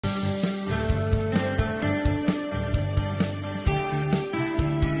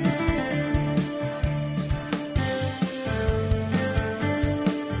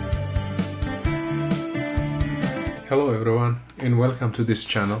everyone, and welcome to this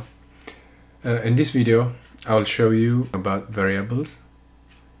channel. In this video I will show you about variables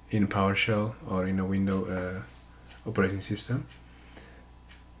in PowerShell or in a Windows operating system.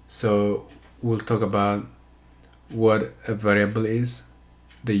 So we'll talk about what a variable is,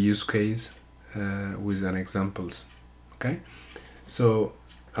 the use case with an examples. Okay, so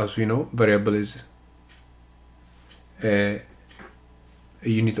as we know, variable is a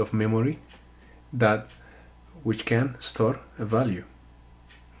unit of memory which can store a value.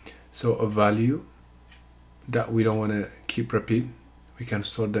 So a value that we don't want to keep repeat, we can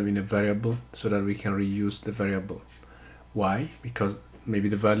store them in a variable so that we can reuse the variable. Why? Because maybe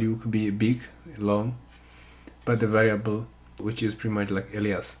the value could be big, long, but the variable, which is pretty much like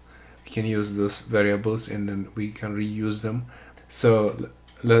alias, we can use those variables and then we can reuse them. So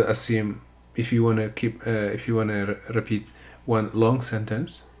let's assume if you want to keep if you want to repeat one long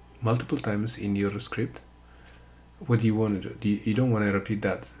sentence multiple times in your script, what do you want to do? You don't want to repeat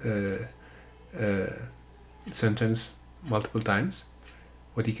that sentence multiple times.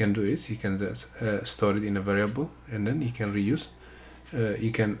 What you can do is you can just store it in a variable, and then you can reuse.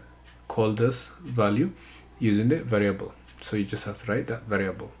 You can call this value using the variable. So you just have to write that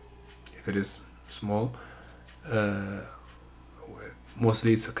variable. If it is small,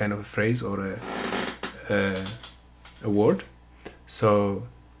 mostly it's a kind of a phrase or a word. So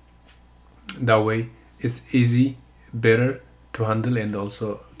that way it's easy, better to handle, and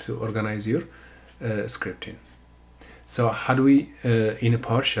also to organize your scripting. So how do we in a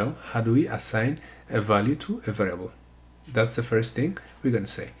PowerShell, how do we assign a value to a variable? That's the first thing we're going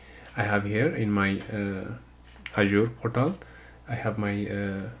to say. I have here in my Azure portal, I have my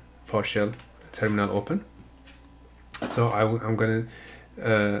PowerShell terminal open. So I'm going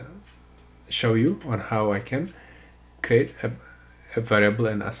to show you on how I can create a variable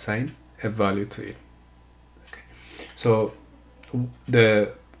and assign a value to it. So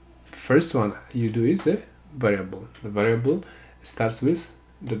the first one you do is the variable. The variable starts with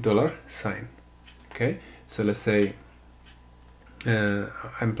the $sign. Okay, so let's say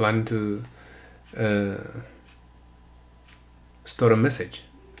I'm planning to store a message.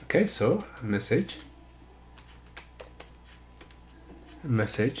 Okay, so a message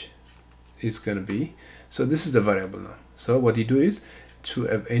is going to be, so this is the variable now. So what you do is, to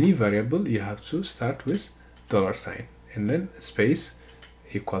have any variable you have to start with $sign and then space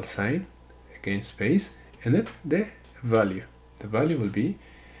equal sign, again space, and then the value. The value will be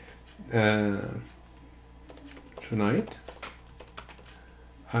tonight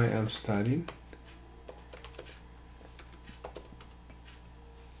I am studying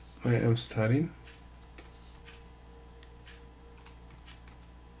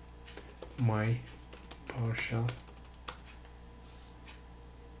my PowerShell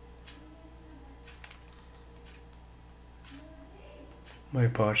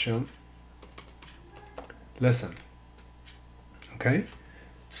lesson. Okay,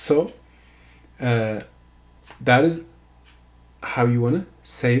 so that is how you want to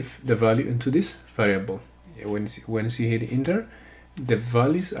save the value into this variable. When you hit enter, the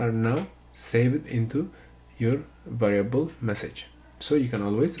values are now saved into your variable message, so you can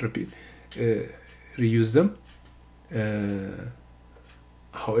always reuse them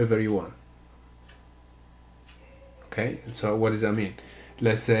however you want. Okay, so what does that mean?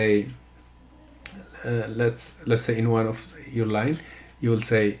 Let's say let's say in one of your line you will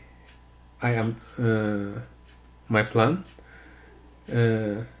say, I am my plan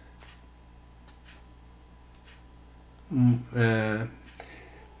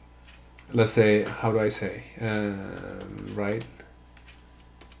let's say, how do I say, write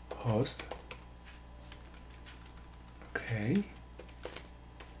post. Okay,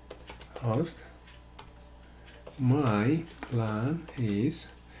 post, my plan is,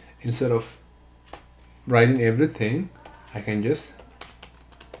 instead of writing everything, I can just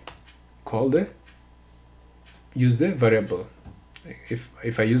use the variable.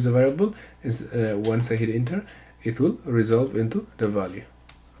 If I use the variable, once I hit enter, it will resolve into the value.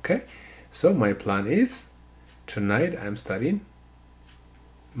 Okay, so my plan is, tonight I'm studying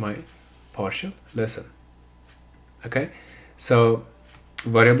my PowerShell lesson. Okay, so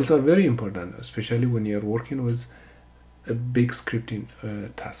variables are very important, especially when you're working with a big scripting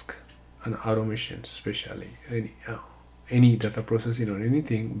task and automation, especially any data processing or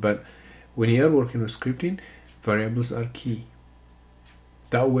anything. But when you are working with scripting, variables are key.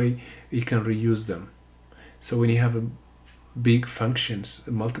 That way you can reuse them. So when you have a big functions,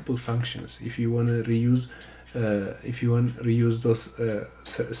 multiple functions, if you want to reuse those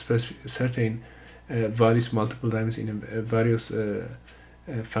certain values multiple times in various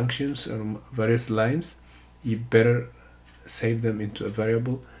functions or various lines, you better save them into a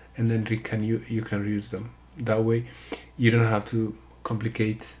variable, and then you can reuse them. That way you don't have to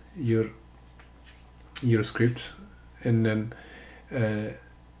complicate your script and then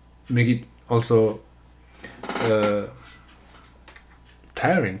make it also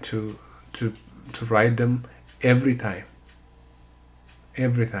tiring to write them every time.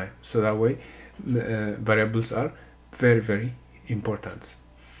 So that way variables are very, very important.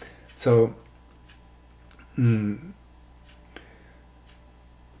 So in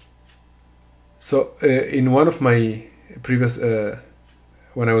one of my previous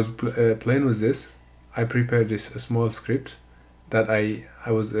when I was playing with this, I prepared this small script that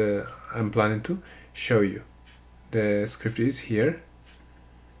I'm planning to show you. The script is here.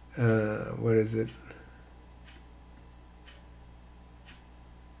 Where is it?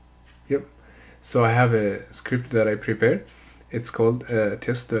 Yep. So I have a script that I prepared. It's called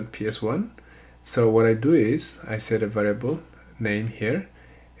test.ps1. So what I do is I set a variable name here,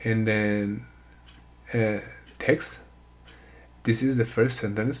 and then text. This is the first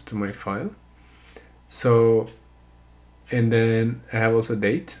sentence to my file. So, and then I have also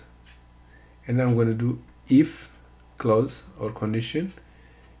date, and I'm going to do if clause or condition,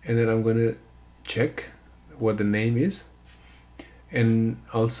 and then I'm going to check what the name is, and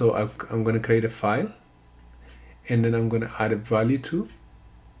also I'm going to create a file, and then I'm going to add a value to,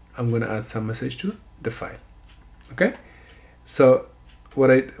 I'm going to add some message to the file. Okay, so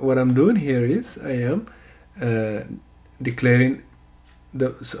what I'm doing here is I am declaring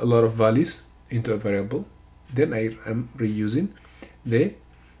a lot of values into a variable. Then I am reusing the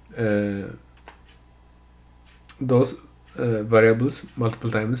those variables multiple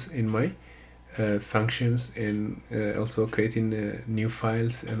times in my functions, and also creating new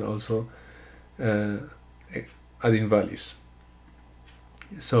files, and also adding values.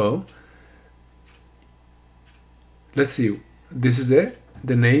 So let's see, this is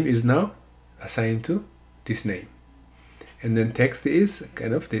the name is now assigned to this name, and then text is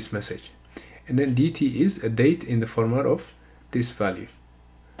kind of this message, and then dt is a date in the format of this value.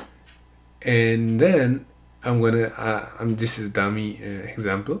 And then I'm gonna this is dummy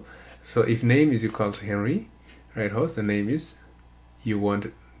example. So if name is equal to Henry, right host, the name is you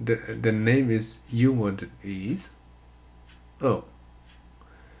wanted, the name is you wanted is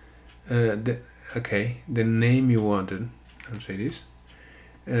the name you wanted, I'll say this,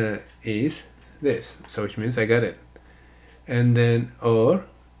 is this, so which means I got it. And then, or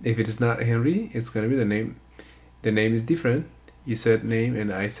if it is not Henry, it's gonna be the name is different, you said name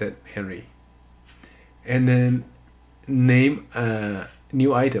and I said Henry. And then name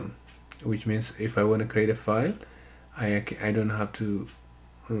new item, which means if I want to create a file, I don't have to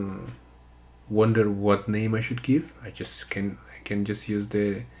wonder what name I should give. I can just use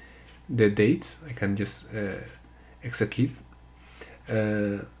the dates. I can just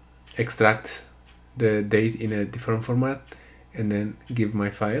extract the date in a different format, and then give my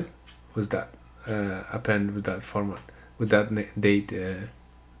file with that append with that format, with that date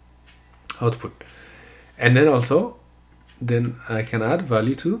output. And then also then I can add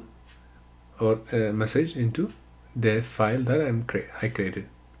value to or message into the file that I created.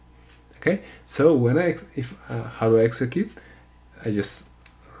 Okay, so when how do I execute? I just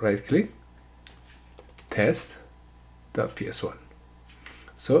right click, test.ps1.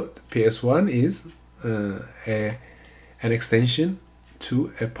 So PS1 is an extension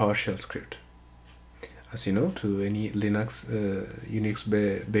to a PowerShell script. As you know, to any Linux Unix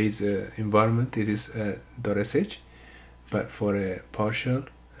based environment, it is .sh, but for a PowerShell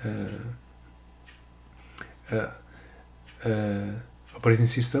operating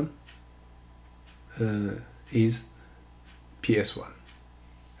system is PS1.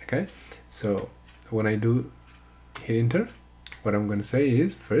 Okay, so when I do hit enter, what I'm going to say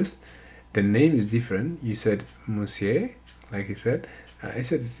is, first, the name is different. You said Monsieur, like you said. I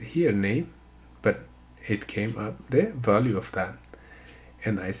said it's here name, but it came up the value of that,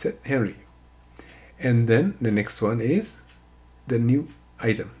 and I said Henry. And then the next one is the new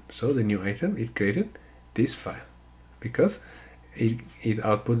item. So the new item, it created this file because it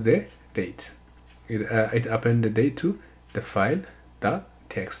output the date. It append the date to the file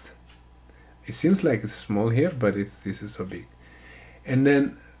 .text. It seems like it's small here, but this is so big. And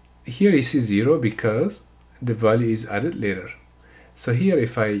then here you see 0 because the value is added later. So here,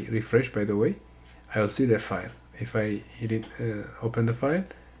 if I refresh, by the way, I will see the file. If I hit it, open the file,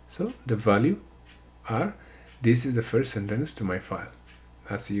 so the value are, this is the first sentence to my file.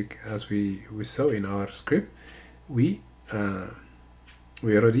 As we saw in our script, we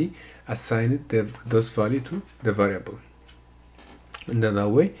already assigned those value to the variable, and then that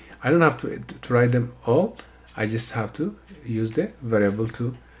way I don't have to write them all I just have to use the variable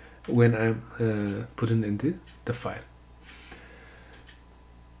to when I'm putting into the file.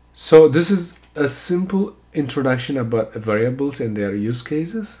 So this is a simple introduction about variables and their use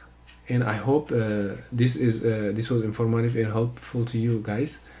cases, and I hope this was informative and helpful to you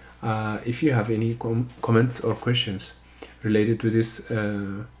guys. If you have any comments or questions related to this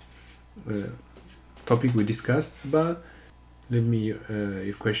topic we discussed about, leave me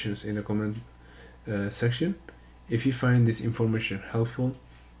your questions in the comment section. If you find this information helpful,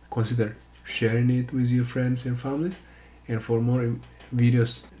 consider sharing it with your friends and families, and for more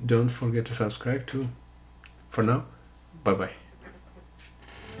videos, don't forget to subscribe too. For now, bye bye.